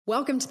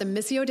Welcome to the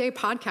Missio Dei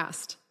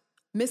podcast.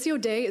 Missio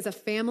Dei is a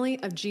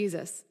family of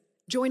Jesus,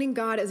 joining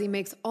God as he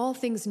makes all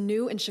things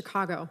new in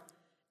Chicago.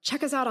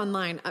 Check us out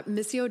online at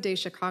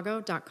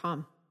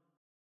missiodeichicago.com.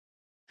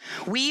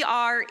 We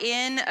are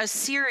in a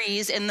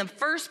series in the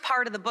first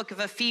part of the book of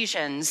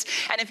Ephesians.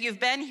 And if you've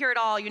been here at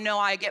all, you know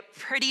I get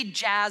pretty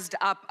jazzed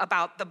up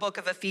about the book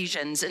of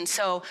Ephesians. And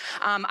so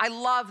I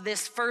love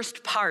this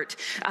first part.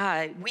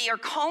 We are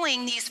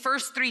calling these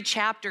first three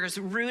chapters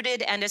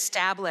Rooted and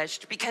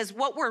Established, because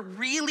what we're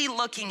really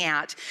looking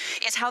at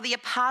is how the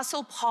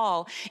Apostle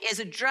Paul is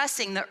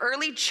addressing the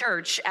early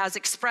church as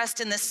expressed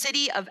in the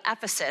city of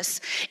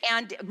Ephesus,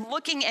 and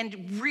looking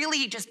and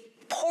really just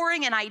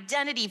pouring an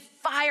identity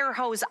fire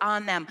hose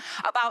on them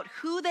about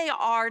who they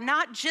are,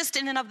 not just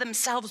in and of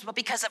themselves, but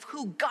because of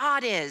who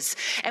God is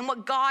and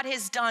what God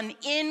has done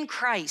in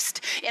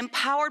Christ,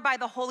 empowered by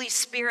the Holy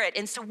Spirit.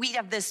 And so we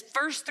have this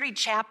first three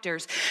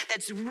chapters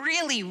that's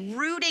really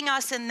rooting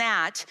us in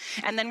that.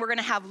 And then we're going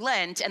to have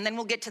Lent, and then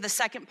we'll get to the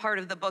second part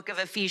of the book of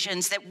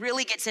Ephesians that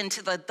really gets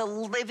into the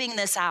living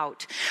this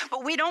out.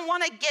 But we don't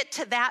want to get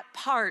to that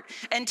part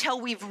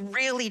until we've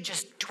really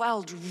just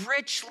dwelled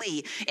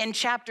richly in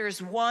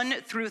chapters 1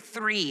 through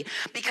 3,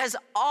 because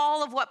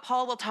all of what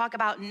Paul will talk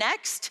about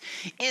next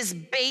is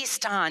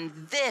based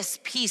on this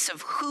piece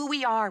of who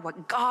we are,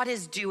 what God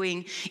is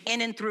doing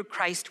in and through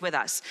Christ with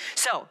us.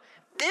 So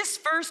this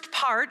first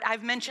part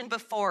I've mentioned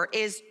before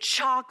is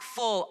chock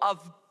full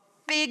of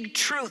big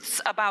truths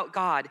about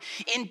God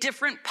in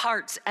different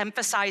parts,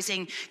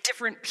 emphasizing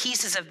different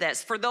pieces of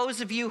this. For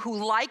those of you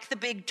who like the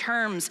big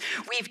terms,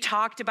 we've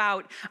talked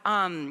about,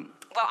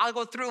 well, I'll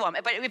go through them,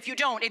 but if you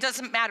don't, it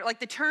doesn't matter. Like,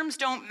 the terms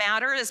don't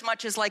matter as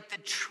much as like the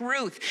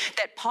truth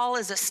that Paul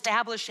is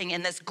establishing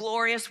in this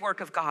glorious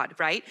work of God,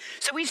 right?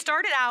 So we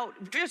started out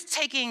just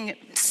taking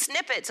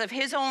snippets of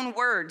his own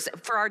words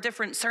for our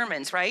different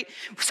sermons, right?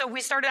 So we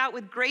started out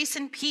with grace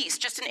and peace,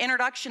 just an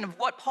introduction of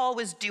what Paul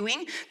was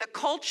doing, the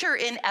culture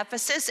in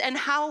Ephesus, and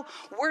how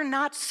we're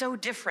not so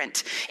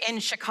different in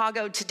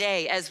Chicago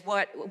today as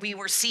what we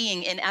were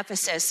seeing in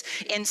Ephesus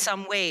in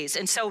some ways.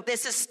 And so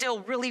this is still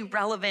really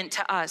relevant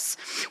to us.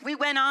 We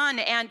went on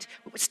and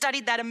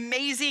studied that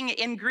amazing,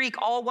 in Greek,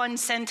 all one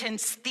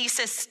sentence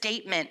thesis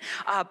statement,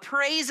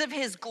 praise of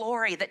his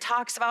glory, that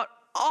talks about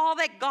all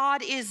that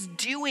God is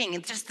doing.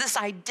 It's just this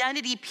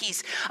identity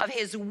piece of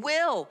his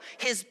will,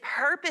 his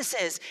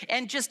purposes,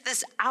 and just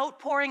this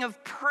outpouring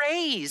of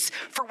praise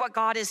for what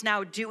God is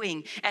now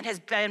doing and has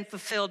been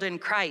fulfilled in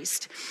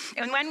Christ.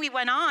 And when we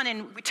went on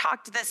and we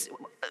talked this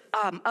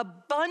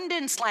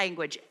abundance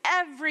language,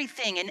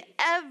 everything in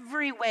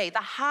every way, the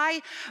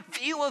high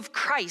view of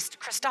Christ,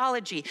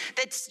 Christology,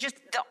 that's just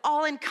the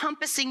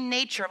all-encompassing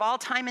nature of all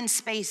time and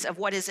space of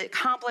what is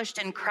accomplished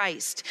in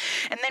Christ.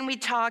 And then we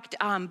talked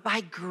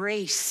by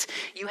grace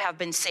you have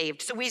been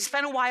saved. So we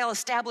spent a while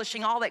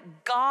establishing all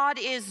that God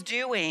is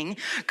doing,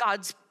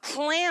 God's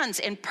plans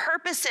and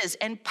purposes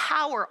and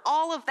power,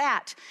 all of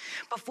that,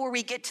 before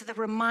we get to the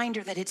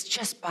reminder that it's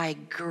just by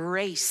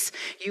grace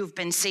you've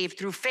been saved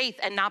through faith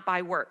and not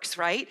by works,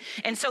 right?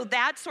 And so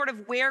that's sort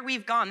of where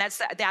we've gone.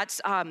 That's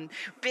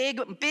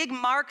big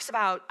marks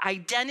about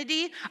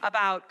identity,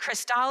 about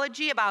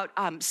Christology, about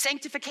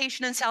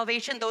sanctification and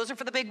salvation. Those are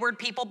for the big word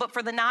people, but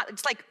for the not,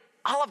 it's like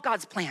all of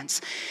God's plans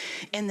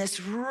in this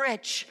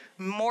rich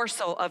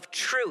morsel of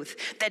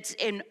truth that's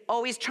in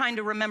always trying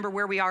to remember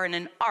where we are in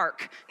an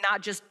arc,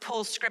 not just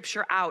pull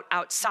scripture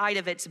outside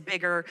of its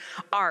bigger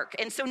arc.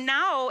 And so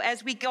now,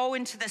 as we go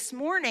into this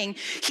morning,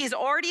 he's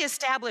already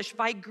established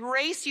by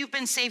grace you've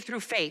been saved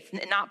through faith,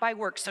 not by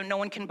works, so no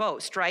one can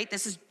boast, right?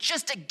 This is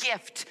just a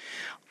gift.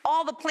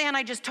 All the plan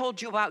I just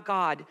told you about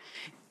God,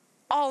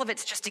 all of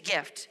it's just a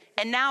gift.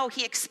 And now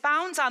he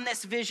expounds on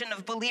this vision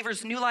of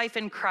believers' new life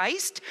in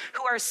Christ,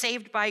 who are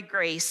saved by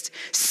grace,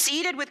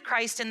 seated with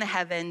Christ in the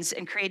heavens,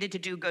 and created to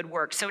do good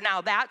work. So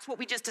now that's what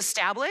we just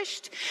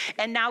established.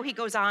 And now he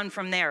goes on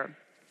from there.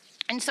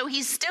 And so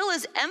he still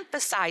is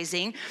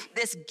emphasizing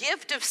this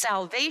gift of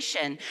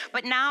salvation,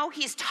 but now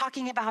he's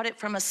talking about it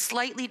from a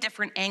slightly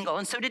different angle.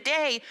 And so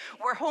today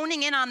we're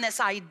honing in on this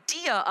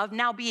idea of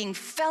now being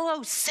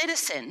fellow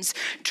citizens,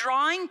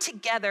 drawing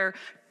together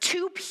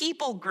two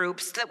people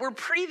groups that were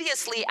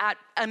previously at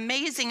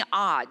amazing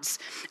odds,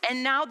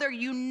 and now they're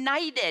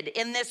united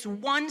in this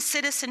one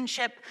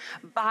citizenship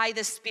by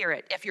the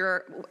Spirit. If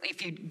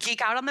you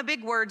geek out on the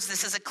big words,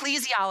 this is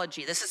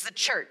ecclesiology. This is the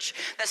church,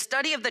 the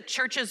study of the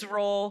church's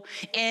role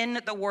in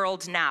the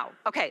world now.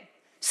 Okay,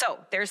 so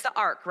there's the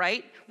arc,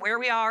 right? Where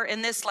we are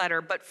in this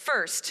letter, but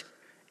first,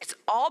 it's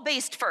all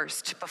based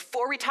first,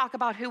 before we talk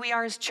about who we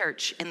are as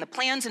church, in the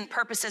plans and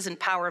purposes and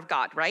power of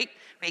God, right?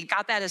 We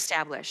got that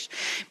established.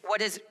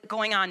 What is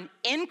going on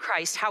in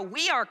Christ, how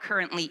we are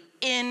currently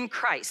in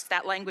Christ.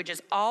 That language is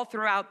all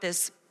throughout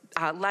this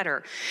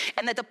letter.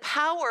 And that the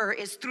power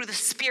is through the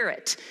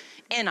Spirit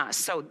in us.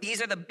 So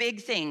these are the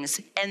big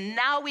things. And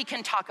now we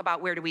can talk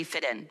about where do we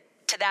fit in.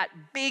 to that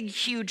big,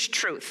 huge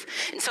truth.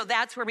 And so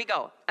that's where we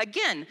go.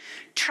 Again,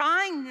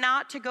 trying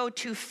not to go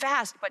too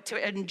fast, but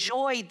to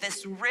enjoy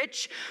this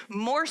rich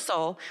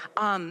morsel.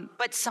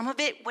 But some of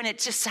it, when it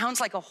just sounds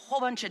like a whole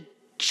bunch of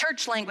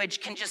church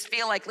language, can just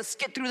feel like, let's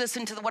get through this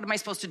into what am I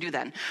supposed to do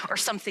then? Or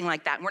something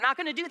like that. And we're not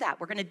going to do that.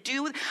 We're going to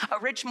do a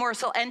rich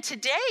morsel. And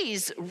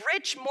today's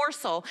rich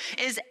morsel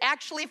is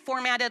actually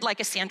formatted like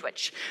a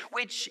sandwich,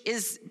 which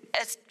is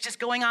just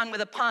going on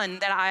with a pun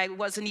that I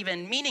wasn't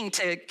even meaning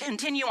to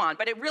continue on,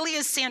 but it really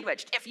is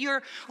sandwiched. If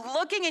you're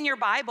looking in your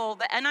Bible,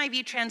 the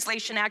NIV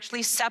translation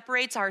actually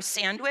separates our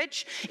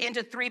sandwich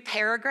into 3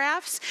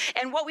 paragraphs.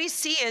 And what we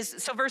see is,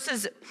 so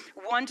verses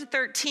 1 to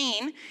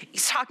 13,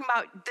 he's talking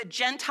about the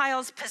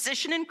Gentiles'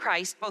 position in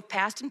Christ, both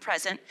past and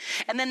present.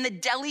 And then the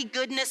deli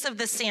goodness of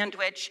the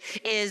sandwich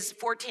is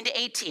 14 to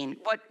 18,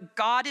 what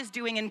God is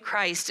doing in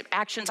Christ,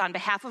 actions on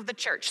behalf of the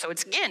church. So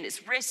it's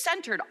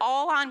centered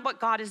all on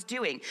what God is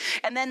doing.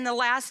 And then the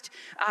last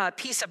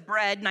piece of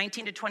bread,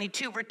 19 to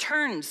 22,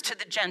 returns to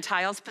the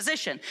Gentiles'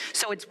 position.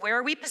 So it's where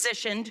are we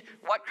positioned,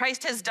 what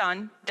Christ has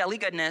done, deli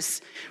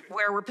goodness,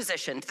 where we're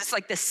positioned. This is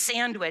like the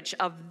sandwich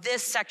of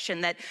this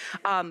section that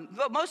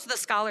most of the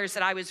scholars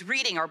that I was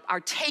reading are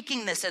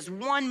taking this as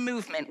one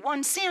movement,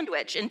 one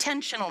sandwich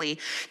intentionally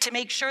to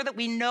make sure that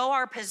we know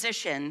our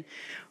position,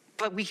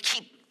 but we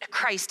keep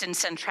Christ in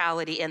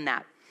centrality in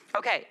that.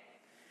 Okay,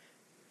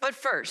 but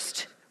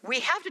first, we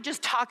have to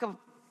just talk a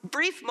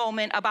brief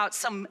moment about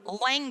some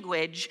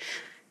language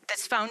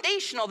that's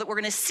foundational that we're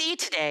going to see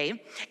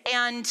today.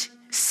 And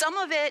some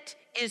of it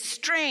is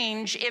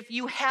strange if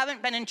you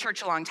haven't been in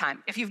church a long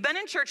time. If you've been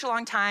in church a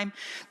long time,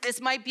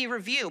 this might be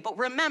review. But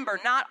remember,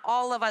 not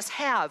all of us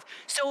have.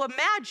 So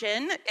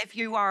imagine if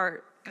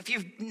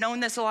you've known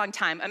this a long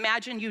time,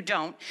 imagine you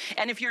don't.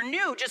 And if you're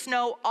new, just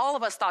know all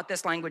of us thought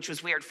this language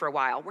was weird for a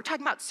while. We're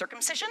talking about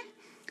circumcision.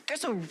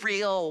 There's a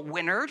real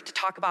winner to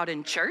talk about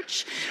in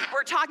church.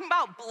 We're talking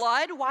about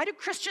blood. Why do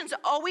Christians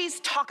always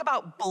talk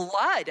about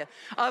blood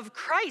of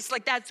Christ?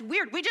 Like, that's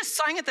weird. We just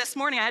sang it this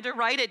morning. I had to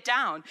write it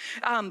down.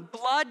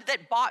 Blood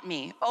that bought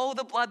me. Oh,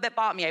 the blood that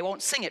bought me. I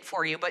won't sing it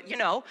for you, but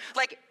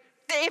like,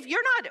 if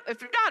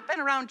you've not been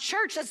around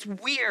church, that's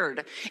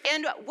weird.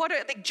 And what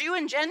are the Jew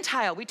and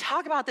Gentile? We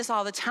talk about this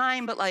all the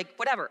time, but like,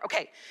 whatever.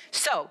 Okay,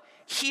 so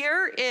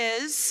here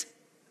is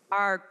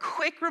our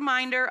quick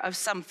reminder of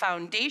some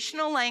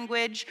foundational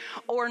language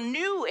or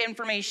new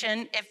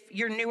information if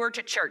you're newer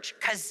to church,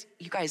 because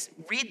you guys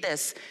read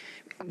this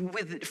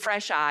with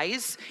fresh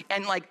eyes,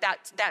 and like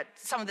that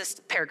some of this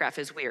paragraph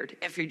is weird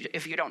if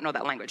you don't know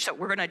that language. So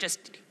we're gonna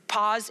just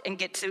pause and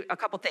get to a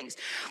couple things.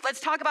 Let's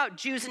talk about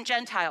Jews and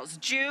Gentiles.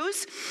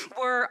 Jews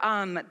were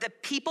the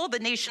people, the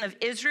nation of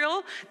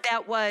Israel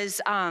that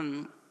was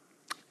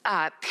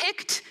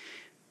picked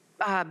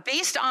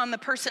based on the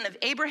person of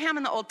Abraham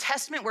in the Old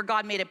Testament, where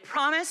God made a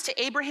promise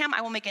to Abraham, I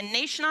will make a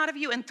nation out of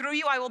you, and through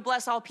you I will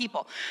bless all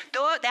people.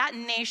 Though that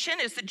nation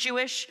is the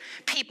Jewish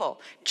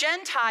people.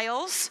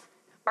 Gentiles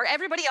are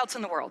everybody else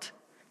in the world.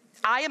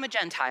 I am a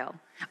Gentile.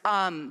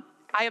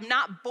 I am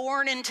not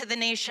born into the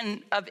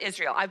nation of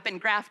Israel. I've been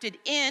grafted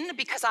in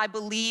because I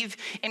believe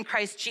in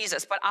Christ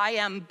Jesus, but I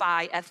am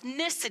by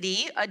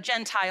ethnicity a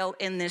Gentile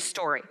in this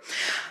story.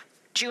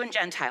 Jew and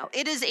Gentile.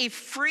 It is a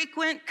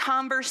frequent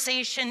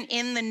conversation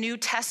in the New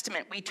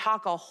Testament. We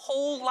talk a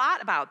whole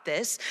lot about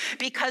this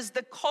because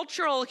the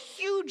cultural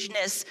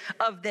hugeness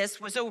of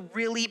this was a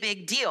really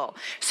big deal.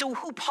 So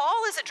who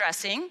Paul is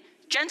addressing,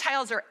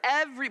 Gentiles are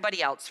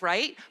everybody else,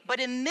 right?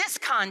 But in this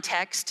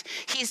context,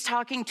 he's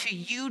talking to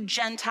you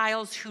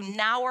Gentiles who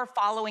now are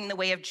following the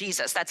way of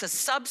Jesus. That's a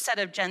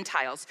subset of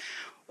Gentiles,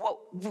 what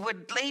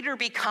would later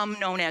become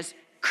known as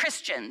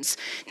Christians.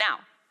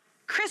 Now,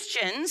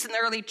 Christians in the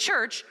early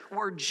church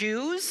were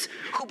Jews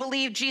who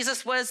believed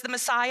Jesus was the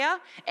Messiah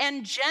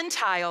and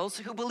Gentiles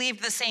who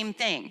believed the same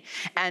thing.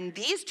 And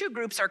these two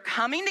groups are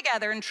coming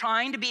together and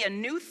trying to be a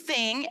new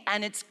thing,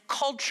 and it's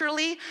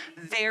culturally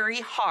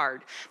very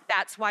hard.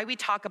 That's why we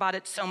talk about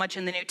it so much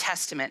in the New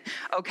Testament,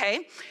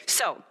 okay?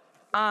 So,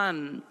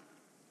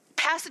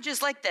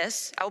 passages like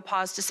this, I will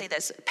pause to say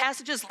this,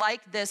 passages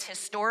like this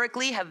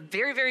historically have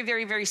very, very,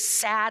 very, very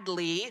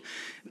sadly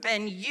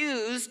been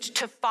used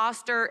to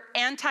foster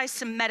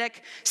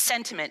anti-Semitic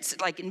sentiments,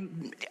 like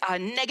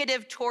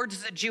negative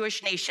towards the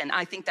Jewish nation.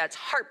 I think that's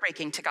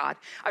heartbreaking to God.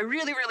 I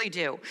really, really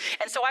do.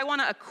 And so I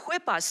want to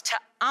equip us to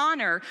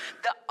honor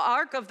the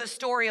arc of the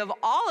story of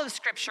all of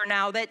Scripture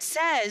now that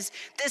says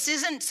this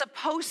isn't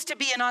supposed to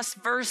be an us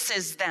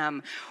versus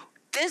them.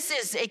 This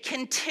is a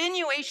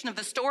continuation of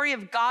the story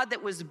of God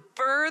that was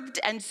birthed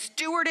and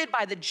stewarded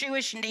by the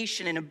Jewish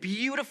nation in a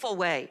beautiful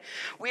way.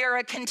 We are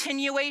a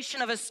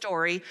continuation of a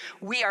story.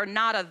 We are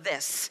not of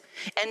this.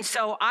 And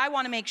so I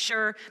want to make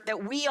sure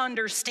that we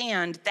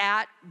understand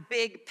that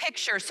big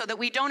picture so that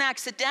we don't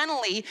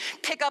accidentally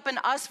pick up an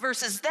us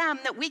versus them,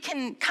 that we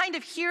can kind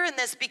of hear in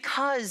this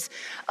because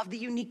of the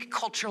unique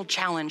cultural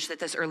challenge that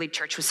this early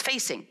church was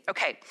facing.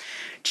 Okay,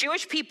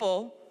 Jewish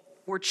people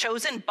were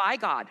chosen by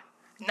God,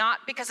 not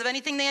because of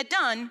anything they had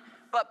done,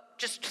 but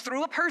just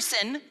through a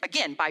person,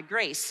 again, by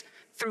grace,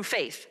 through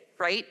faith,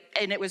 right?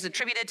 And it was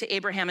attributed to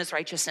Abraham as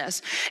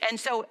righteousness. And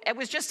so it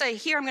was just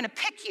here, I'm gonna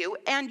pick you,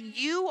 and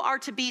you are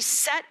to be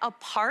set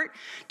apart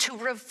to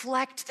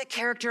reflect the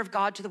character of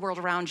God to the world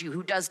around you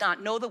who does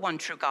not know the one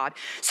true God.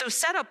 So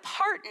set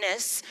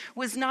apartness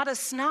was not a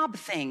snob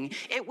thing.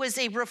 It was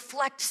a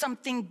reflect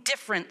something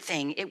different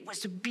thing. It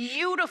was a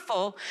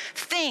beautiful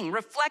thing.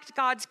 Reflect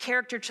God's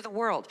character to the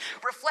world.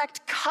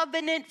 Reflect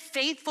covenant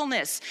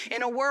faithfulness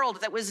in a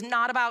world that was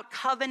not about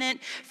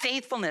covenant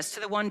faithfulness to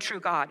the one true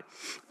God.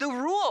 The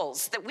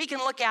rules that we can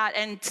look at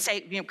and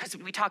say, because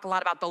we talk a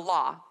lot about the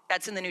law,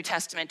 that's in the New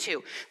Testament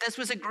too. This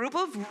was a group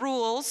of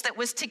rules that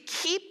was to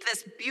keep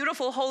this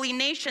beautiful holy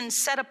nation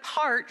set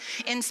apart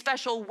in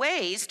special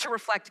ways to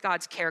reflect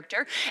God's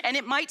character. And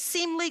it might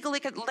seem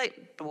legalistic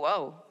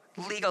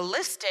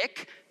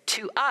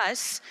to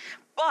us,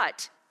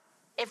 but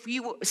if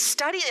you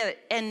study it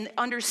and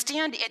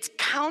understand its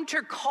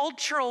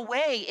countercultural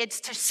way, it's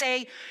to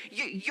say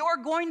you're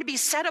going to be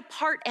set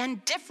apart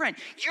and different.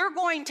 You're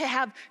going to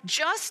have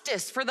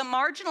justice for the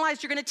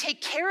marginalized. You're going to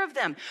take care of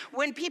them.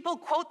 When people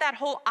quote that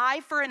whole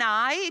eye for an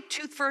eye,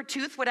 tooth for a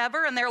tooth,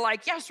 whatever, and they're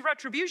like, yes,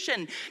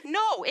 retribution.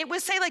 No, it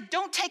would say like,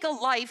 don't take a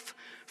life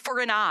for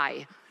an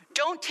eye.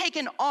 Don't take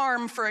an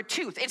arm for a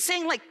tooth. It's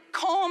saying like,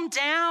 calm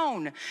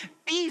down,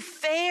 be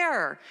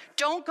fair.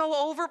 Don't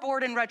go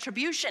overboard in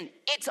retribution.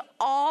 It's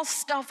all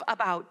stuff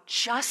about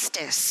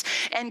justice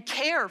and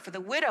care for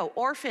the widow,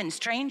 orphan,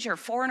 stranger,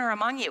 foreigner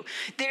among you.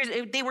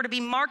 They were to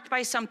be marked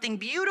by something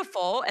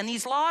beautiful, and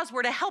these laws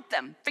were to help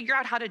them figure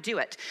out how to do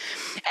it.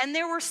 And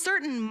there were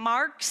certain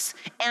marks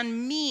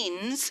and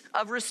means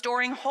of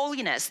restoring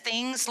holiness,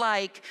 things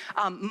like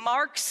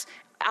marks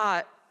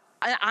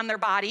on their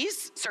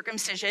bodies,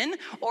 circumcision,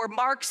 or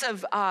marks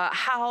of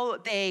how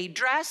they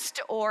dressed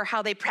or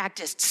how they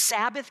practiced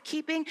Sabbath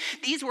keeping.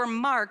 These were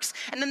marks,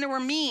 and then there were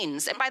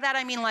means. And by that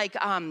I mean like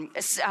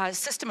a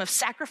system of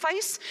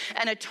sacrifice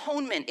and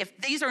atonement. If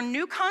these are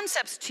new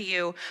concepts to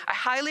you, I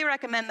highly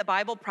recommend the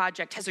Bible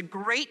Project has a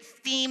great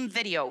theme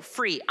video,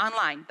 free,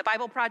 online. The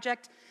Bible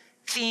Project,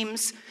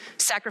 themes,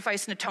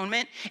 sacrifice and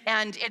atonement,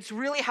 and it's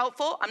really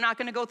helpful. I'm not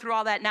gonna go through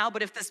all that now,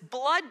 but if this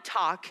blood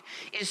talk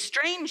is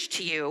strange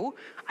to you,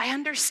 I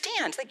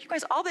understand. Like, you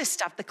guys, all this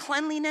stuff, the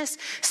cleanliness,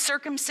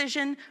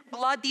 circumcision,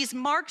 blood, these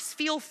marks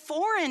feel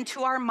foreign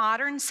to our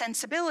modern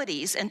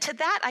sensibilities. And to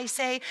that I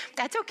say,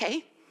 that's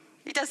okay.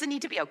 It doesn't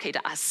need to be okay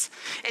to us.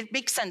 It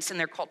makes sense in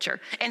their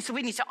culture. And so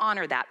we need to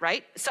honor that,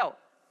 right? So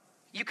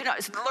you can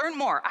learn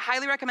more. I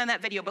highly recommend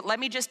that video, but let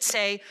me just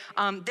say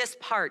this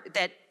part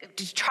that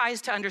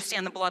tries to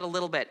understand the blood a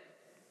little bit.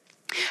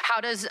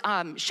 How does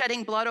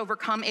shedding blood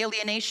overcome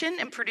alienation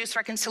and produce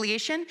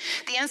reconciliation?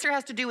 The answer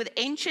has to do with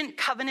ancient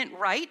covenant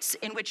rights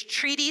in which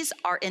treaties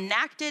are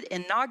enacted,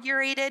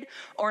 inaugurated,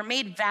 or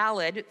made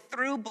valid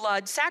through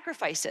blood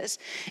sacrifices.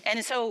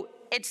 And so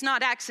it's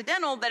not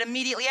accidental that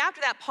immediately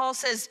after that, Paul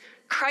says,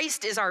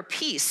 Christ is our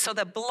peace. So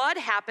the blood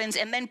happens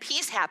and then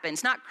peace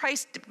happens. Not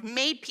Christ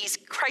made peace,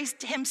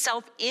 Christ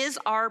himself is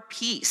our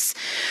peace.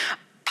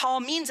 Paul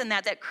means in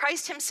that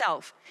Christ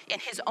himself in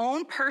his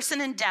own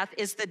person and death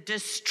is the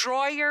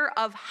destroyer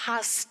of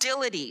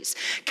hostilities.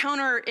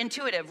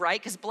 Counterintuitive, right?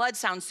 Because blood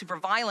sounds super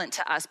violent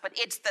to us, but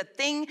it's the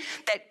thing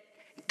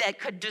that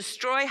could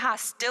destroy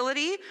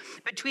hostility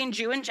between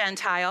Jew and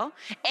Gentile,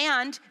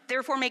 and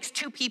therefore makes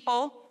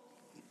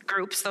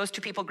those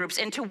two people groups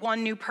into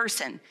one new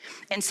person.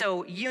 And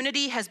so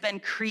unity has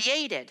been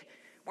created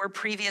where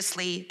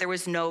previously there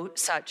was no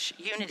such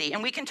unity.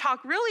 And we can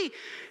talk really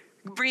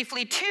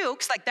briefly too,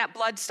 because like that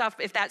blood stuff,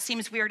 if that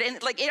seems weird,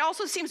 and like it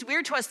also seems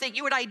weird to us that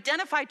you would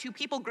identify two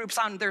people groups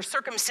on their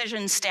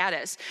circumcision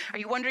status. Are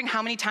you wondering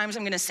how many times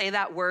I'm going to say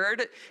that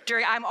word?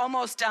 I'm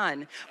almost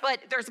done, but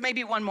there's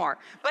maybe one more.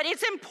 But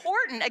it's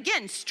important,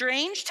 again,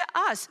 strange to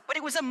us, but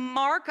it was a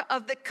mark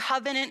of the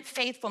covenant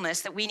faithfulness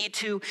that we need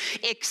to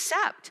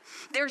accept.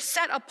 Their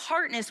set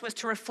apartness was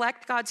to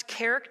reflect God's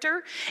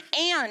character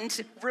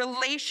and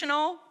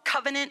relational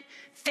covenant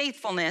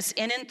faithfulness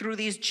in and through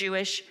these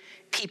Jewish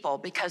people,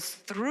 because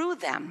through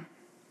them,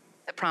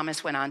 the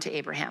promise went on to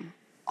Abraham.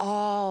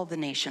 All the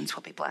nations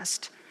will be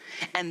blessed.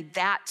 And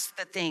that's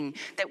the thing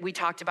that we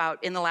talked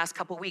about in the last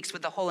couple of weeks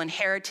with the whole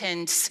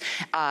inheritance,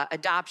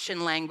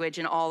 adoption language,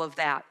 and all of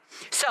that.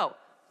 So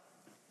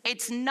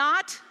it's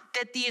not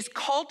that these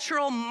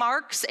cultural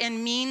marks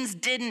and means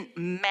didn't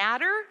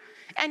matter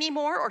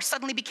anymore or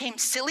suddenly became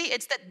silly.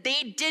 It's that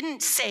they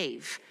didn't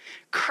save.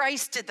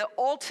 Christ did the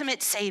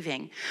ultimate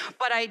saving.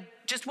 But I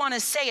just want to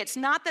say it's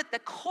not that the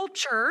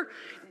culture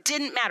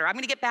didn't matter. I'm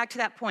going to get back to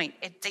that point.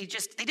 They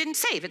didn't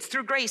save. It's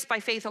through grace by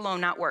faith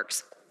alone, not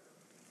works.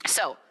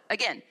 So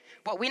again,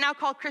 what we now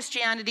call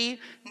Christianity,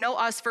 no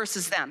us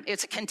versus them.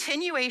 It's a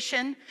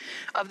continuation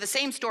of the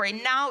same story,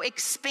 now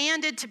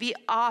expanded to be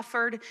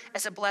offered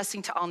as a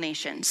blessing to all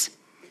nations.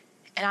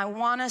 And I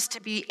want us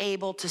to be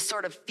able to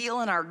sort of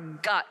feel in our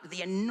gut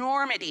the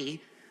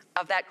enormity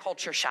of that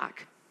culture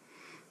shock.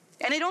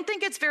 And I don't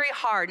think it's very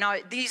hard. Now,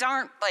 these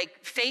aren't like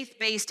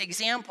faith-based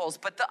examples,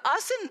 but the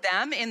us and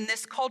them in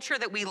this culture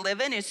that we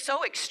live in is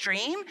so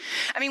extreme.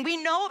 I mean,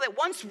 we know that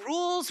once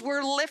rules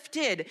were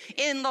lifted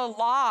in the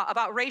law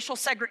about racial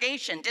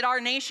segregation, did our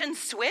nation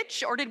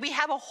switch, or did we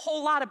have a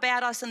whole lot of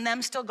bad us and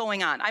them still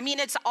going on? I mean,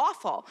 it's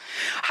awful.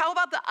 How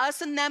about the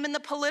us and them in the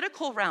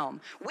political realm?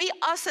 We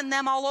us and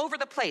them all over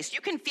the place.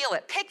 You can feel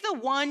it. Pick the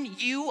one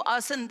you,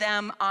 us, and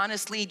them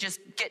honestly just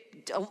get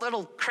a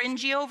little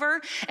cringy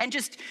over, and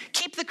just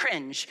keep the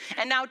cringe.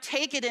 And now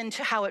take it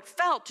into how it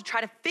felt to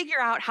try to figure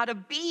out how to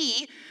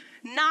be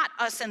not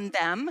us and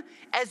them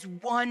as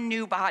one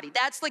new body.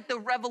 That's like the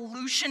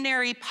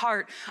revolutionary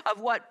part of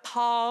what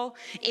Paul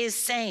is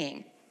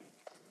saying.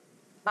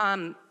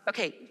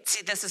 Okay,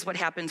 see, this is what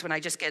happens when I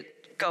just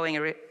get going.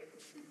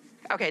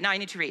 Okay, now I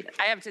need to read.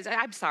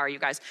 I'm sorry, you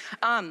guys.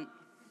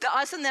 The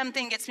us and them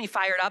thing gets me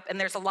fired up, and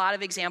there's a lot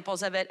of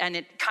examples of it, and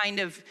it kind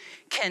of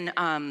can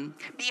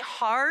be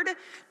hard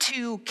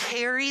to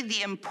carry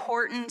the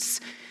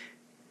importance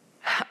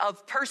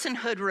of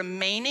personhood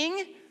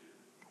remaining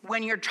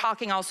when you're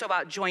talking also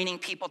about joining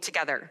people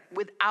together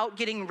without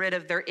getting rid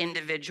of their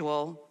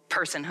individual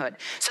personhood.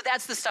 So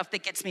that's the stuff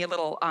that gets me a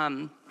little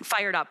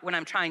fired up when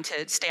I'm trying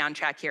to stay on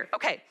track here.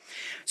 Okay,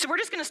 so we're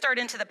just gonna start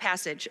into the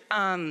passage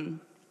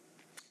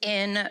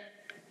in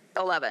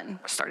 11.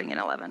 We're starting in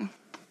 11.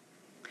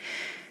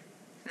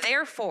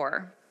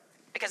 Therefore,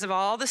 because of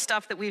all the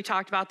stuff that we've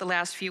talked about the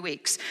last few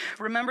weeks,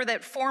 remember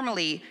that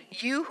formerly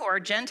you who are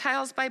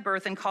Gentiles by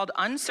birth and called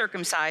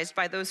uncircumcised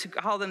by those who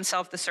call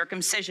themselves the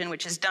circumcision,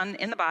 which is done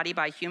in the body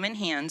by human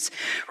hands,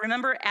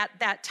 remember at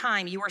that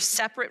time you were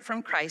separate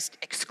from Christ,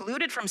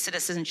 excluded from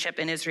citizenship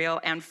in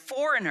Israel, and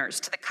foreigners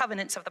to the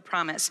covenants of the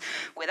promise,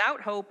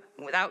 without hope,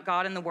 without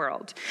God in the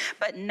world.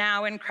 But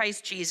now in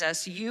Christ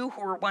Jesus, you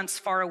who were once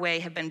far away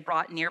have been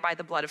brought near by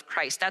the blood of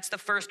Christ. That's the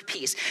first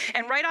piece.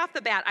 And right off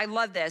the bat, I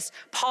love this.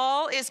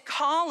 Paul is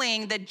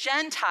calling the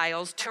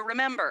Gentiles to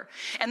remember.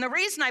 And the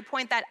reason I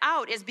point that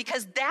out is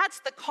because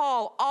that's the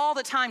call all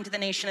the time to the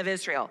nation of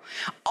Israel.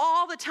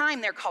 All the time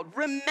they're called,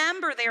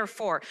 remember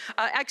therefore.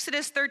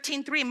 Exodus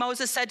 13:3,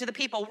 Moses said to the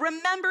people,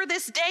 remember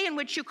this day in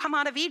which you come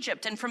out of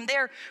Egypt. And from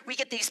there, we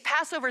get these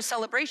Passover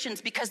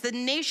celebrations because the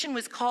nation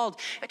was called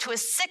to a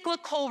cyclical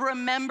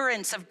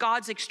remembrance of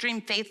God's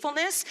extreme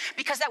faithfulness,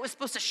 because that was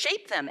supposed to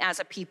shape them as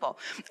a people.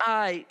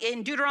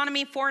 In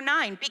Deuteronomy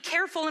 4:9, be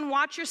careful and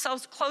watch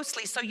yourselves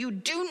closely so you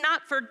do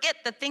not forget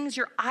the things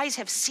your eyes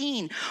have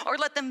seen, or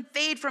let them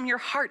fade from your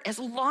heart as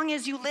long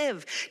as you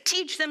live.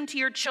 Teach them to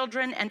your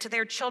children and to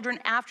their children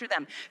after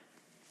them.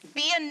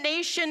 Be a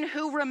nation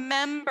who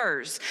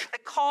remembers. The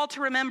call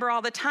to remember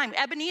all the time.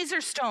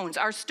 Ebenezer stones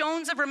are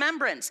stones of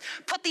remembrance.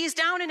 Put these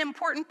down in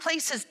important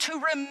places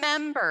to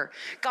remember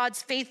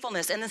God's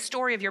faithfulness and the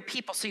story of your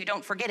people so you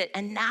don't forget it.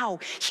 And now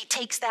he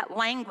takes that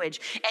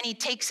language and he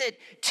takes it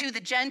to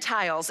the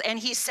Gentiles. And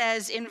he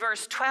says in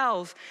verse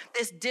 12,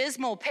 this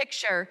dismal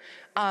picture,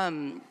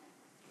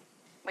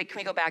 wait, can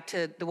we go back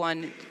to the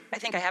one? I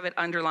think I have it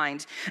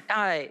underlined.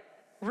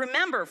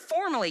 Remember,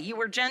 formerly you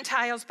were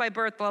Gentiles by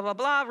birth, blah, blah,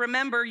 blah.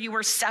 Remember, you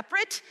were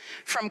separate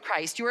from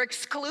Christ. You were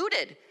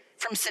excluded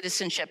from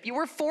citizenship. You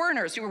were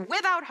foreigners. You were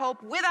without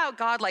hope, without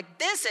God. Like,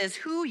 this is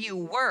who you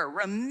were.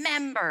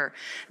 Remember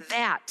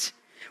that.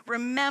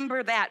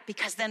 Remember that,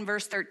 because then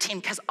verse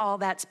 13, because all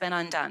that's been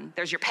undone.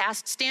 There's your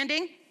past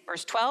standing,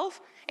 verse 12,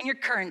 and your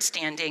current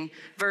standing,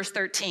 verse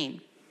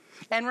 13.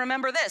 And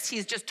remember this,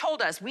 he's just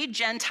told us, we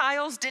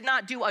Gentiles did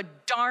not do a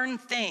darn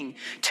thing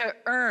to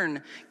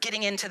earn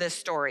getting into this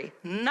story.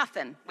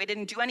 Nothing. We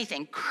didn't do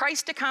anything.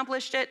 Christ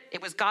accomplished it.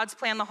 It was God's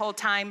plan the whole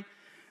time.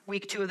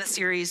 Week 2 of the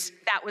series,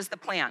 that was the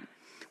plan.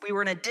 We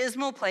were in a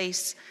dismal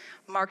place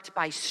marked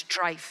by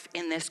strife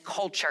in this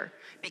culture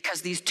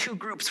because these two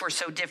groups were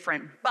so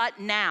different. But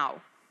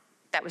now,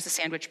 that was the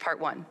sandwich part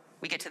 1.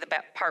 We get to the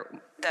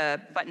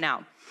but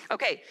now.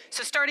 Okay,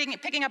 so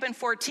picking up in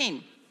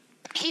 14.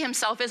 He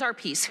himself is our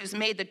peace, who's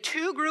made the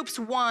two groups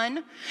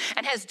one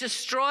and has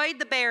destroyed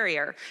the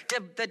barrier,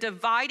 the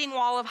dividing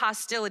wall of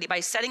hostility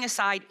by setting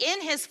aside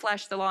in his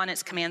flesh the law and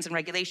its commands and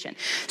regulation.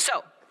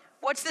 So,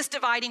 what's this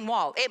dividing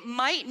wall? It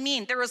might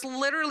mean there was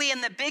literally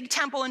in the big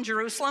temple in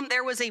Jerusalem,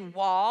 there was a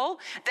wall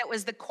that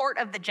was the court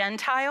of the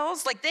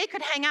Gentiles. Like, they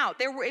could hang out.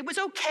 It was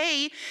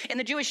okay in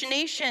the Jewish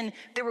nation.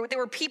 There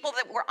were people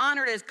that were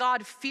honored as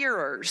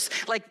God-fearers.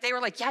 Like, they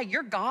were like, yeah,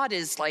 your God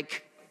is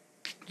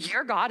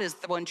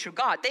the one true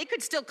God. They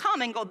could still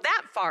come and go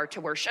that far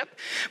to worship,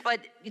 but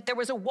there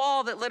was a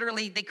wall that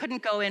literally they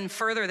couldn't go in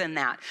further than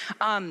that.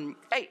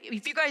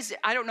 If you guys,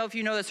 I don't know if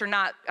you know this or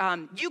not,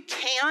 you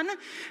can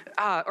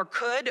or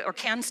could or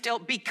can still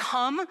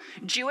become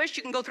Jewish.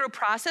 You can go through a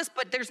process,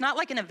 but there's not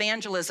like an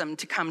evangelism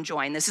to come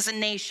join. This is a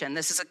nation.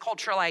 This is a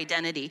cultural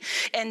identity.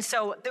 And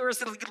so there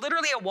was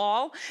literally a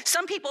wall.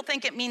 Some people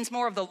think it means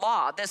more of the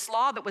law, this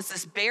law that was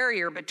this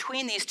barrier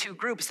between these two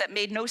groups that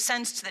made no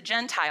sense to the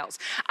Gentiles.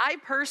 I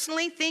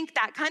personally think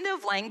that kind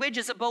of language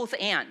is a both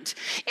and.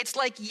 It's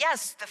like,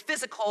 yes, the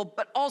physical physical,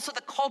 but also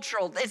the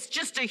cultural. It's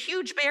just a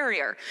huge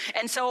barrier.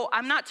 And so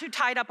I'm not too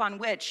tied up on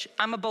which.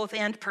 I'm a both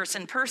and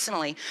person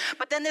personally.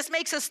 But then this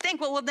makes us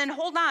think, well, then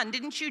hold on.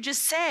 Didn't you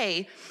just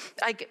say,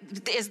 like,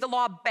 is the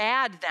law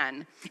bad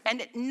then?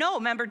 And no,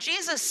 remember,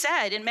 Jesus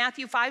said in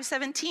Matthew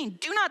 5:17,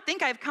 do not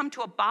think I have come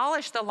to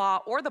abolish the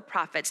law or the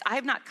prophets. I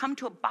have not come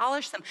to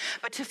abolish them,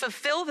 but to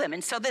fulfill them.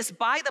 And so this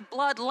by the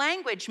blood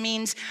language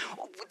means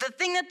the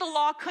thing that the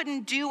law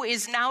couldn't do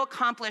is now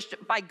accomplished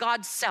by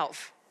God's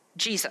self,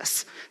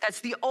 Jesus. That's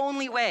the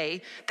only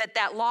way that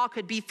that law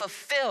could be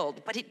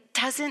fulfilled, but it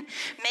doesn't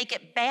make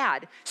it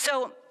bad.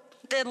 So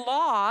the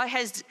law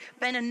has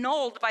been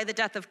annulled by the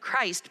death of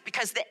Christ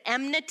because the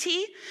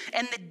enmity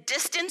and the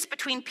distance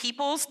between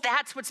peoples,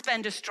 that's what's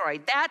been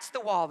destroyed. That's the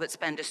wall that's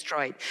been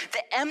destroyed.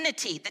 The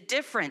enmity, the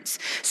difference.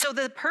 So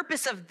the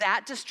purpose of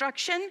that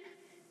destruction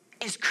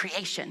is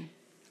creation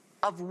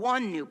of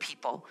one new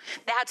people.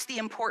 That's the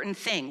important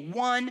thing,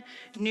 one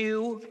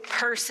new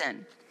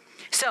person.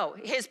 So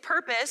his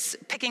purpose,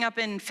 picking up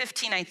in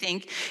 15, I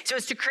think, so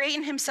is to create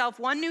in himself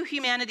one new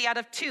humanity out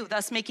of two,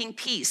 thus making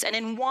peace. And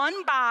in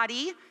one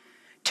body,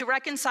 to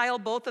reconcile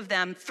both of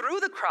them through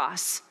the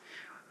cross,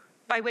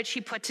 by which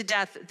he put to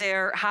death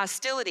their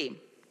hostility.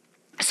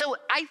 So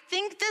I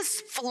think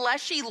this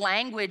fleshy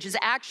language is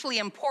actually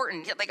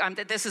important.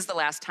 Like, this is the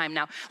last time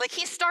now. Like,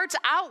 he starts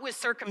out with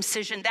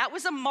circumcision. That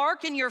was a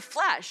mark in your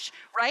flesh,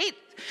 right?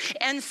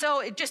 And so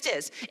it just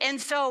is. And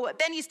so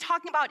then he's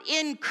talking about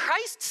in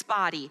Christ's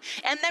body.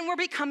 And then we're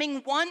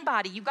becoming one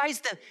body. You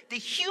guys, the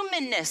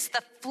humanness,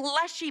 the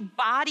fleshy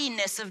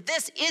bodiness of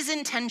this is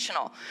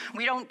intentional.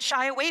 We don't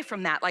shy away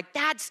from that. Like,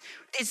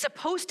 it's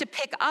supposed to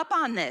pick up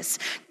on this.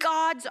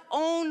 God's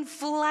own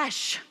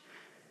flesh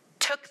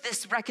took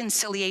this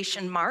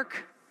reconciliation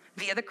mark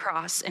via the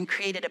cross and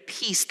created a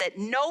peace that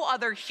no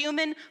other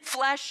human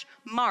flesh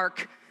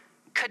mark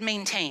could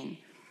maintain.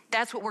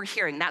 That's what we're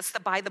hearing. That's the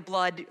by the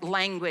blood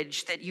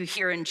language that you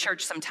hear in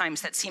church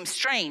sometimes that seems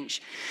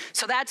strange.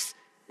 So that's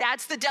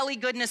the deli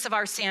goodness of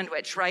our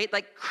sandwich, right?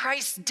 Like,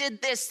 Christ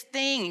did this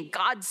thing,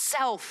 God's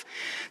self,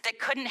 that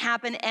couldn't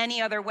happen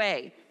any other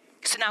way.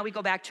 So now we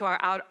go back to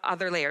our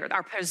other layer.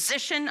 Our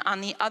position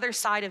on the other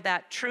side of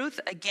that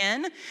truth,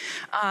 again,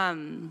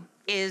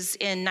 is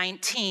in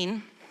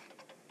 19.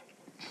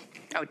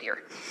 Oh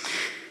dear.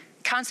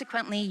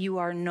 Consequently, you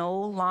are no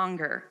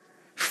longer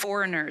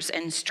foreigners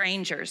and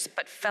strangers,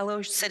 but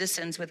fellow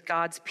citizens with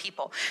God's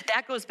people.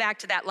 That goes back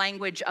to that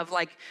language of,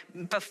 like,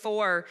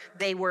 before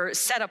they were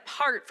set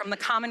apart from the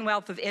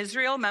commonwealth of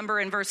Israel. Remember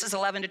in verses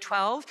 11 to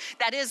 12?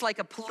 That is like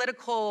a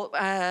political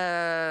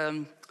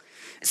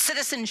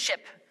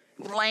citizenship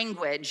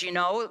language, you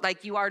know,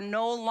 like you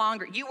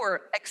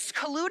were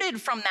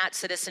excluded from that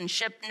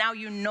citizenship. Now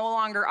you no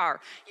longer are.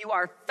 You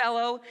are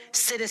fellow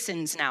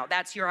citizens now.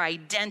 That's your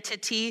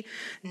identity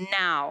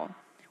now.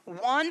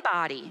 One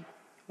body,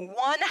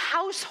 one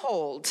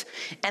household,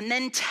 and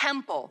then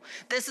temple.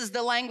 This is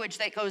the language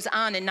that goes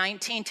on in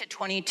 19 to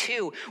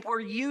 22.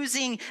 We're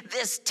using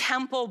this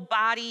temple,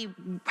 body,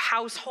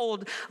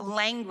 household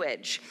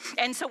language.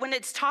 And so when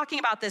it's talking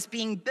about this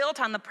being built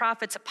on the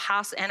prophets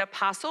and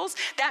apostles,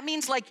 that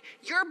means like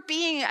you're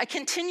being a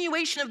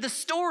continuation of the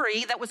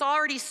story that was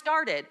already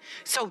started.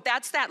 So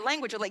that's that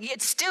language. Like,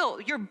 it's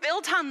still, you're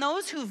built on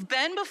those who've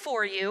been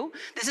before you.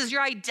 This is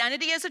your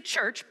identity as a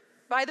church.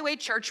 By the way,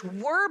 church,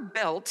 we're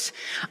built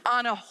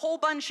on a whole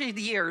bunch of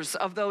years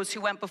of those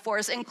who went before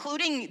us,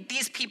 including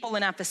these people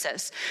in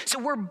Ephesus. So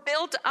we're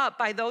built up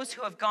by those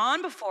who have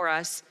gone before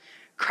us.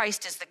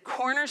 Christ is the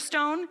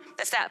cornerstone.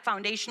 That's that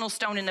foundational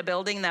stone in the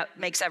building that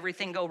makes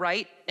everything go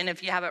right. And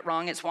if you have it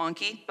wrong, it's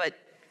wonky, but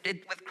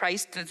with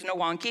Christ, there's no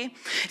wonky.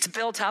 It's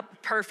built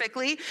up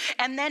perfectly.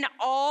 And then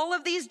all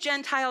of these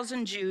Gentiles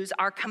and Jews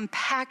are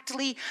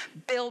compactly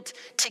built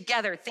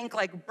together. Think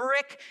like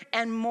brick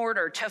and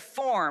mortar to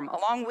form,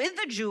 along with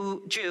the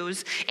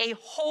Jews, a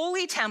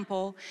holy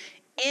temple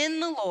in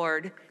the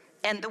Lord.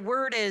 And the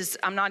word is,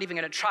 I'm not even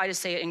going to try to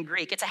say it in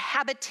Greek. It's a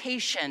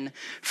habitation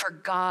for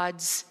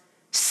God's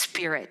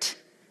Spirit.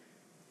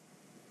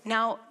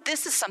 Now,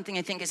 this is something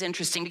I think is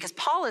interesting because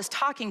Paul is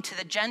talking to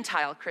the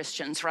Gentile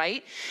Christians,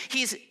 right?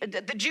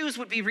 The Jews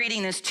would be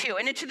reading this too.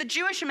 And to the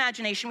Jewish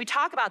imagination, we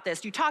talk about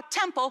this. You talk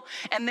temple,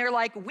 and they're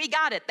like, we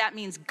got it. That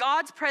means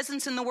God's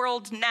presence in the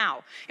world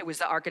now. It was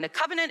the Ark and the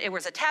Covenant. It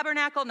was a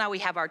tabernacle. Now we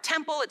have our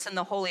temple. It's in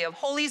the Holy of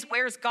Holies.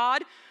 Where's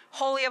God?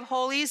 Holy of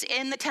Holies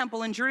in the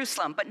temple in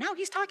Jerusalem. But now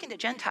he's talking to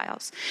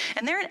Gentiles,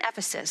 and they're in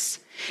Ephesus,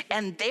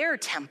 and their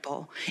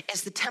temple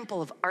is the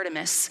temple of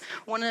Artemis,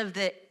 one of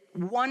the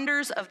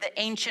wonders of the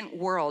ancient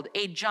world,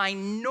 a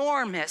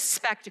ginormous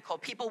spectacle.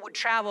 People would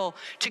travel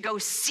to go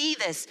see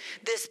this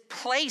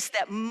place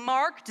that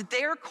marked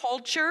their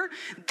culture,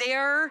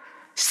 their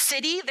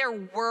city, their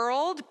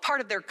world,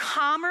 part of their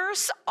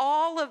commerce,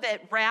 all of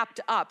it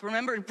wrapped up.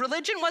 Remember,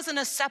 religion wasn't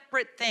a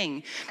separate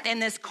thing in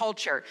this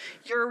culture.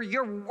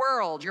 Your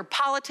world, your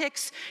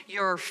politics,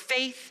 your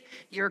faith,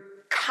 your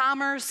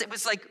commerce. It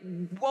was like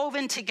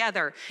woven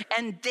together.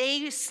 And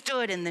they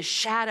stood in the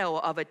shadow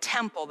of a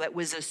temple that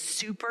was a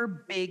super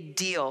big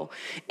deal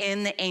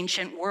in the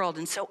ancient world.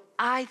 And so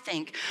I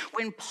think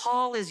when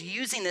Paul is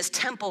using this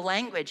temple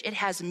language, it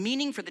has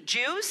meaning for the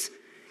Jews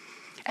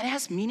and it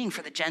has meaning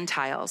for the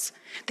Gentiles.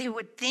 They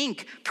would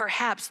think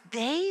perhaps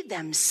they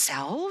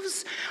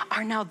themselves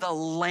are now the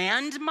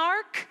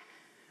landmark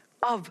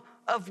of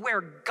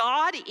where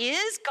God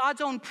is,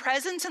 God's own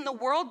presence in the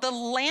world, the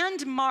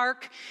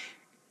landmark,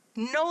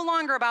 no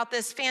longer about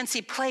this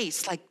fancy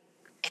place. Like,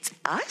 it's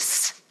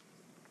us?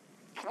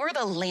 We're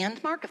the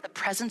landmark of the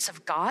presence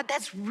of God?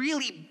 That's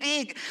really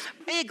big,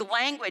 big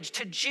language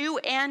to Jew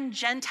and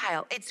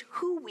Gentile. It's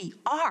who we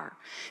are.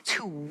 It's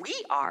who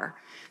we are.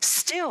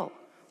 Still,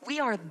 we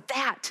are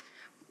that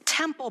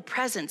temple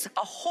presence,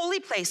 a holy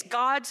place,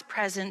 God's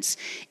presence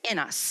in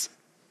us,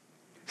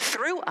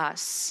 through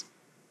us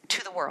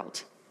to the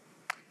world.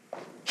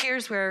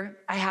 Here's where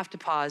I have to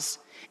pause,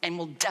 and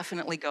we'll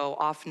definitely go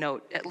off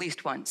note at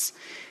least once.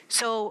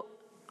 So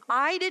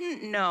I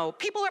didn't know,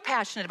 people are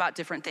passionate about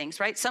different things,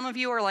 right? Some of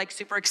you are like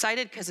super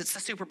excited because it's the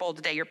Super Bowl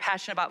today. You're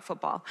passionate about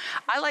football.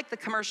 I like the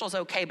commercials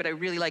okay, but I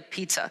really like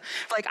pizza.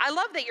 Like, I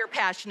love that you're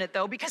passionate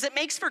though, because it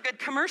makes for good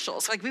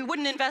commercials. Like, we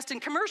wouldn't invest in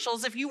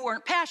commercials if you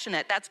weren't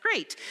passionate. That's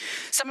great.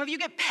 Some of you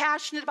get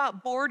passionate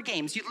about board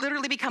games. You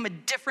literally become a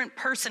different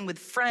person with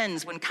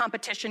friends when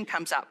competition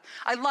comes up.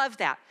 I love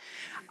that.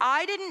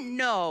 I didn't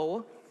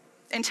know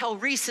until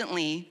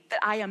recently that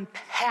I am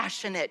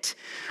passionate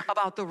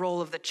about the role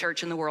of the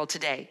church in the world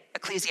today,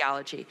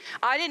 ecclesiology.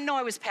 I didn't know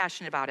I was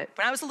passionate about it.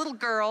 When I was a little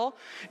girl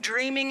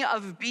dreaming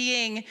of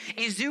being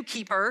a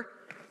zookeeper,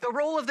 the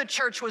role of the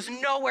church was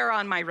nowhere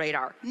on my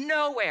radar,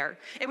 nowhere.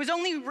 It was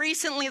only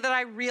recently that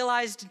I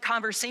realized in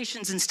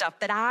conversations and stuff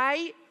that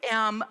I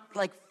am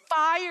like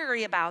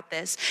fiery about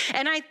this.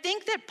 And I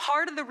think that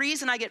part of the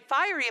reason I get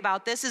fiery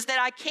about this is that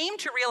I came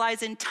to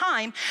realize in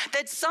time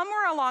that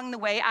somewhere along the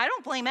way, I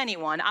don't blame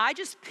anyone, I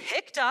just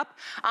picked up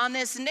on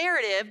this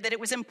narrative that it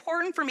was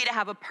important for me to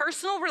have a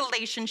personal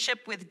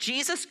relationship with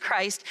Jesus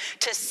Christ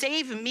to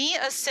save me,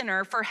 a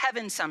sinner, for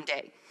heaven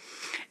someday.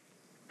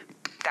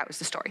 That was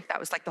the story. That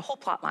was like the whole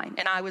plot line.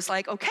 And I was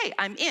like, okay,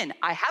 I'm in.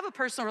 I have a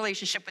personal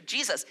relationship with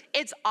Jesus.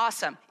 It's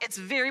awesome. It's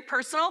very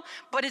personal,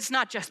 but it's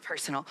not just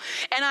personal.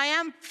 And I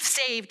am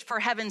saved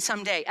for heaven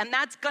someday. And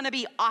that's going to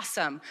be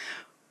awesome.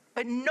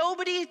 But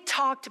nobody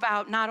talked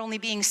about not only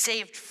being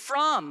saved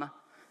from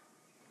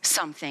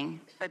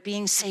something, but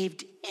being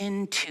saved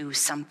into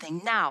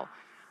something. Now,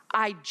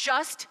 I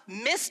just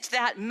missed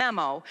that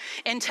memo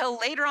until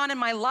later on in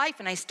my life,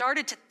 and I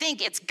started to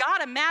think it's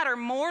gotta matter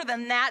more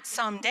than that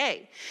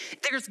someday.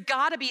 There's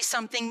gotta be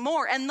something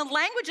more. And the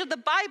language of the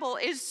Bible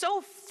is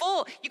so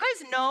full. You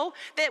guys know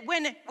that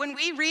when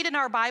we read in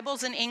our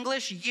Bibles in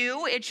English,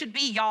 you, it should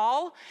be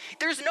y'all.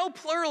 There's no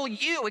plural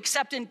you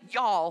except in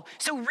y'all.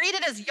 So read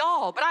it as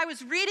y'all. But I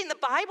was reading the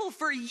Bible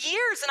for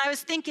years, and I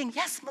was thinking,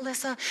 yes,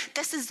 Melissa,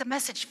 this is the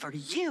message for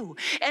you.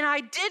 And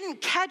I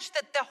didn't catch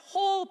that the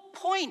whole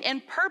point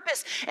and purpose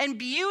and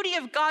beauty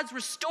of God's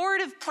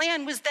restorative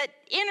plan was that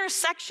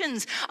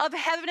intersections of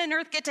heaven and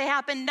earth get to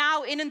happen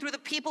now in and through the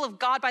people of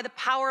God by the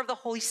power of the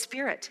Holy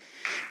Spirit.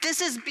 This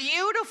is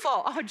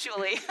beautiful. Oh,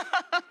 Julie.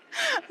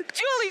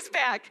 Julie's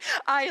back.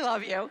 I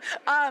love you.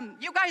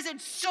 You guys,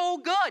 it's so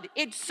good.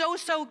 It's so,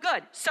 so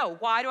good. So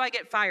why do I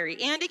get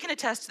fiery? Andy can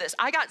attest to this.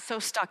 I got so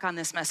stuck on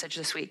this message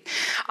this week.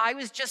 I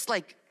was just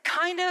like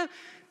kind of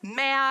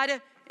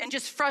mad and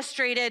just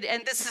frustrated.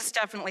 And this is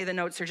definitely, the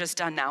notes are just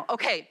done now.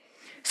 Okay.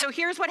 So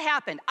here's what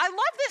happened. I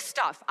love this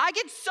stuff. I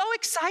get so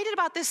excited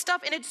about this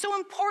stuff, and it's so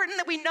important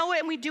that we know it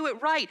and we do it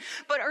right.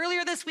 But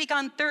earlier this week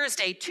on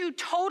Thursday, two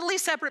totally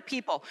separate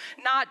people,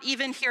 not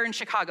even here in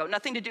Chicago,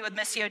 nothing to do with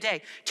Missio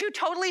Dei, two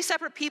totally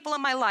separate people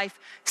in my life,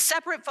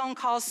 separate phone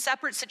calls,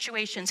 separate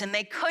situations, and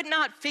they could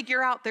not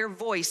figure out their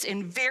voice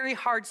in very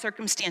hard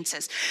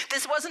circumstances.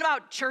 This wasn't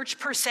about church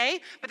per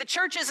se, but the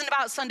church isn't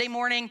about Sunday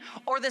morning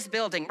or this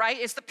building, right?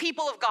 It's the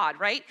people of God,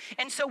 right?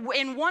 And so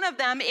in one of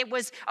them, it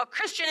was a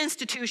Christian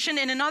institution,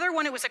 and another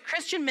one, it was a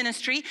Christian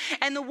ministry,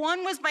 and the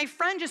one was my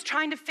friend just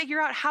trying to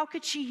figure out how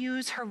could she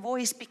use her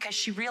voice because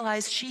she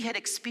realized she had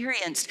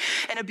experienced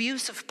an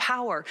abuse of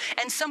power,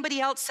 and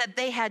somebody else said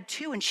they had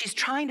too, and she's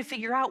trying to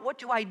figure out, what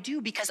do I do,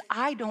 because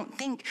I don't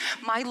think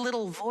my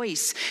little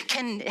voice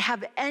can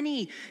have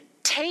any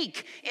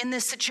take in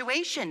this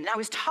situation. And I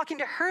was talking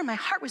to her, and my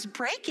heart was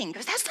breaking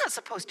because that's not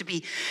supposed to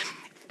be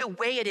the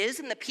way it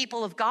is in the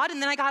people of God.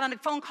 And then I got on a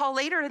phone call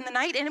later in the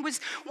night, and it was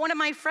one of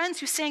my friends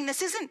who's saying,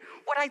 this isn't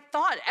what I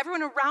thought.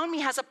 Everyone around me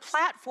has a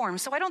platform,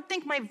 so I don't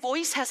think my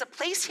voice has a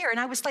place here. And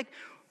I was like,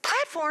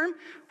 platform?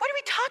 What are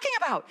we talking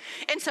about?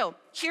 And so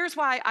here's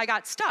why I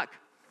got stuck.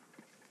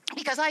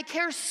 Because I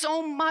care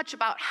so much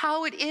about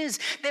how it is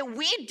that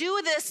we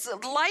do this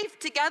life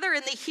together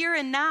in the here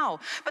and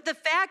now. But the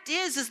fact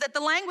is that the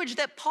language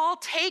that Paul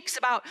takes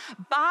about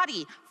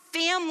body,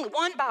 family,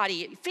 one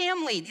body,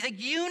 family, the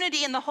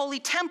unity in the holy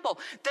temple.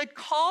 The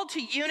call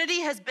to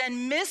unity has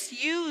been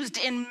misused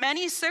in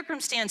many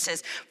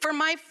circumstances. For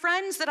my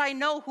friends that I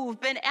know who have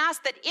been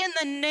asked that in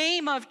the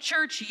name of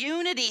church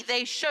unity,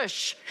 they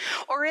shush.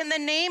 Or in the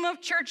name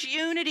of church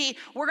unity,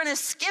 we're going to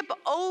skip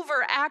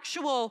over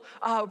actual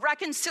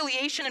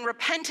reconciliation and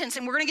repentance,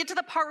 and we're going to get to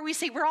the part where we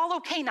say, we're all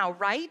okay now,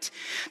 right?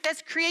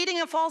 That's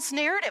creating a false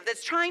narrative.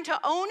 That's trying to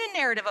own a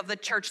narrative of the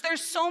church.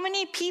 There's so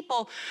many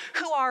people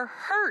who are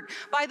hurt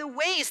by the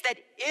ways that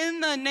in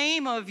the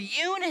name of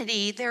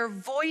unity, their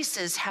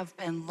voices have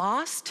been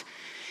lost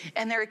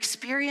and their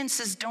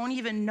experiences don't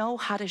even know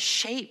how to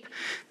shape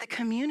the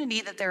community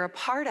that they're a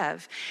part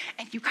of.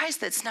 And you guys,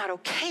 that's not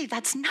okay.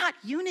 That's not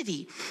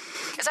unity.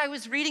 As I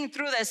was reading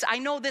through this, I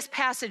know this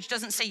passage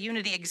doesn't say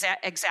unity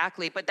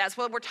exactly, but that's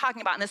what we're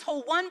talking about. And this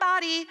whole one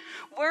body,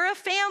 we're a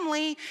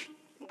family,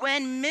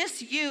 when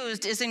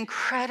misused, is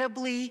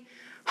incredibly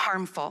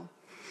harmful.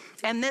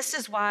 And this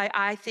is why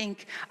I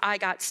think I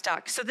got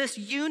stuck. So this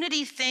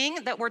unity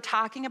thing that we're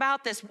talking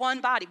about, this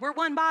one body, we're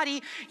one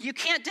body, you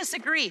can't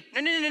disagree.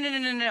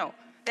 No.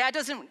 That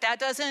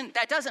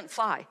doesn't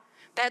fly.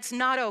 That's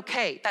not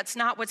okay. That's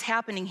not what's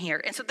happening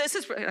here. And so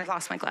I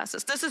lost my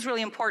glasses. This is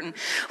really important.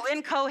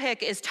 Lynn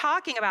Cohick is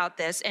talking about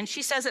this, and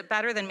she says it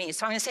better than me.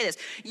 So I'm going to say this.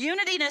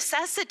 Unity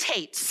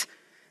necessitates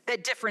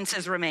that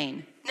differences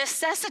remain.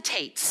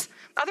 Necessitates.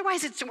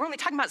 Otherwise, we're only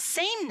talking about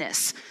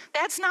sameness.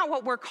 That's not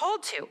what we're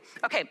called to.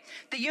 Okay,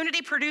 the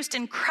unity produced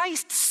in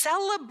Christ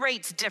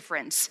celebrates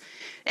difference,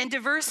 and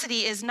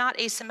diversity is not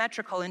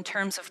asymmetrical in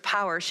terms of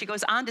power. She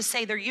goes on to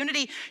say their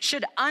unity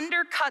should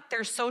undercut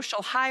their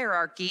social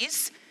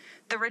hierarchies.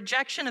 The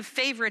rejection of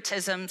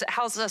favoritism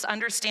helps us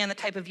understand the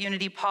type of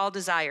unity Paul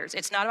desires.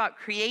 It's not about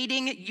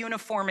creating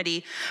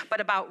uniformity, but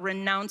about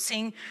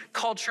renouncing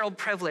cultural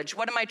privilege.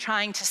 What am I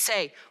trying to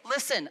say?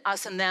 Listen,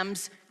 us and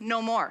thems,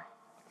 no more.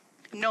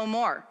 No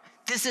more.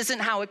 This isn't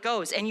how it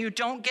goes. And you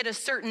don't get a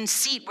certain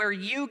seat where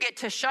you get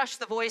to shush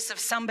the voice of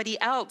somebody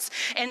else.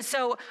 And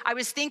so I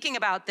was thinking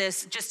about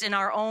this just in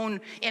our own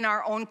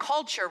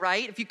culture,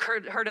 right? If you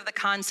heard of the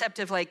concept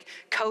of like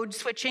code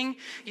switching,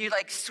 you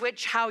like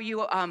switch how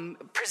you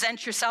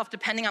present yourself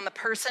depending on the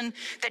person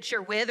that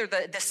you're with or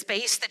the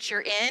space that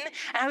you're in.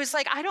 And I was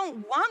like, I don't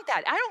want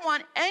that. I don't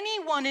want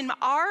anyone in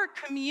our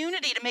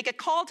community to make a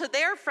call to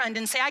their friend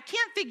and say, I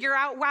can't figure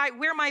out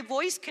where my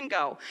voice can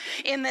go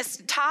in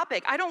this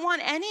topic. I don't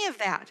want any of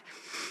that.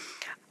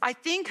 I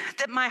think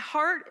that my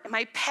heart,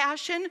 my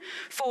passion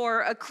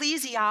for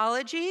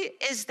ecclesiology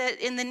is that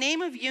in the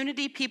name of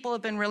unity, people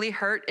have been really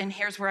hurt, and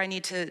here's where I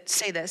need to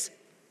say this.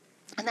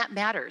 And that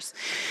matters,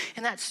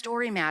 and that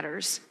story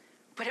matters,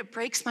 but it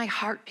breaks my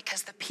heart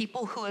because the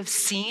people who have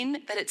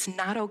seen that it's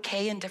not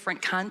okay in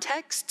different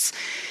contexts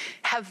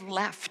have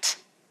left.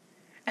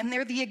 And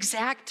they're the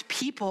exact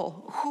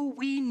people who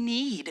we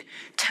need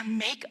to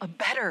make a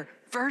better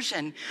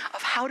version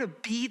of how to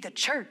be the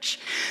church.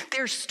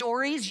 Their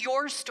stories,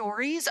 your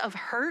stories of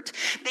hurt,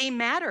 they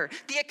matter.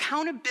 The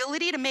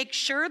accountability to make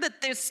sure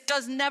that this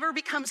never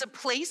becomes a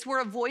place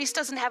where a voice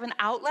doesn't have an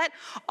outlet,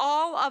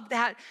 all of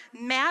that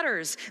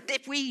matters.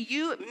 If we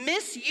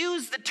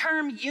misuse the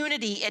term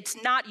unity, it's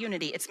not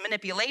unity. It's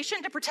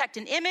manipulation to protect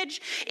an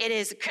image. It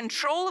is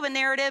control of a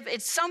narrative.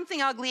 It's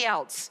something ugly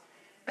else.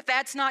 But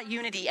that's not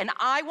unity. And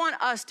I want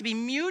us to be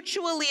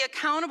mutually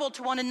accountable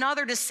to one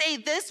another to say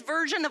this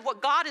version of what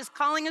God is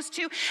calling us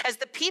to as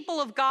the people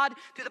of God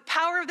through the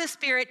power of the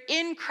Spirit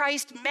in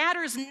Christ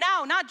matters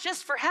now, not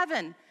just for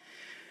heaven.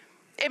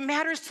 It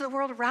matters to the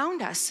world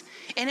around us,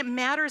 and it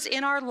matters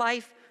in our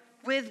life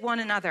with one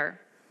another.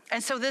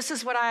 And so this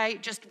is what I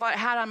just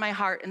had on my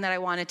heart and that I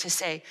wanted to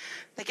say.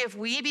 Like, if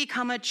we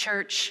become a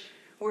church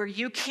where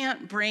you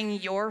can't bring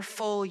your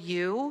full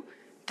you,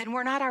 then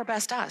we're not our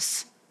best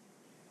us.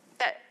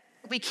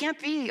 We can't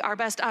be our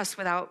best us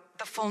without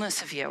the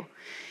fullness of you.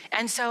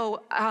 And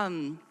so,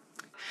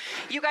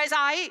 you guys,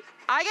 I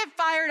get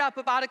fired up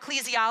about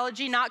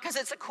ecclesiology, not because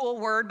it's a cool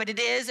word, but it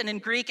is, and in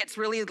Greek it's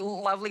really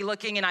lovely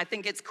looking and I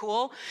think it's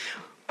cool.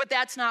 But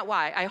that's not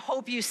why. I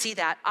hope you see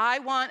that. I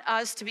want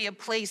us to be a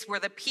place where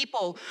the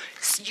people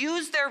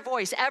use their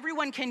voice.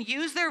 Everyone can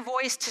use their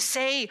voice to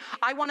say,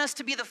 I want us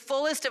to be the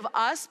fullest of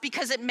us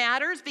because it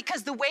matters,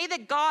 because the way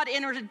that God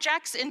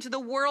interjects into the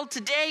world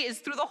today is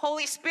through the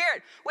Holy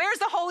Spirit. Where's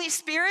the Holy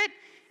Spirit?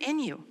 In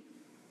you,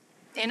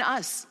 in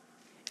us.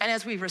 And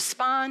as we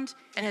respond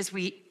and as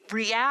we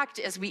react,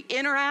 as we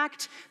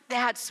interact,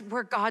 that's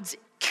where God's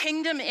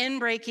kingdom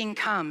inbreaking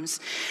comes.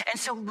 And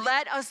so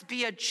let us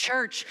be a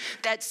church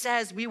that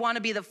says we want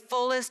to be the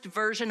fullest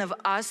version of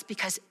us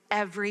because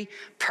every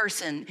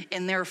person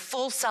in their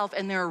full self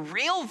and their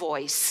real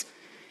voice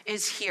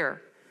is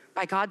here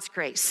by God's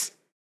grace.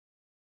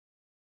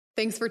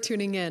 Thanks for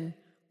tuning in.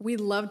 We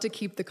love to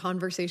keep the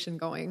conversation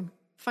going.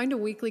 Find a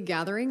weekly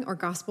gathering or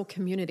gospel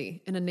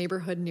community in a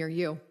neighborhood near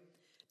you.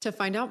 To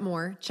find out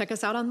more, check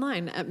us out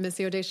online at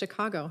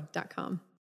missiodaychicago.com.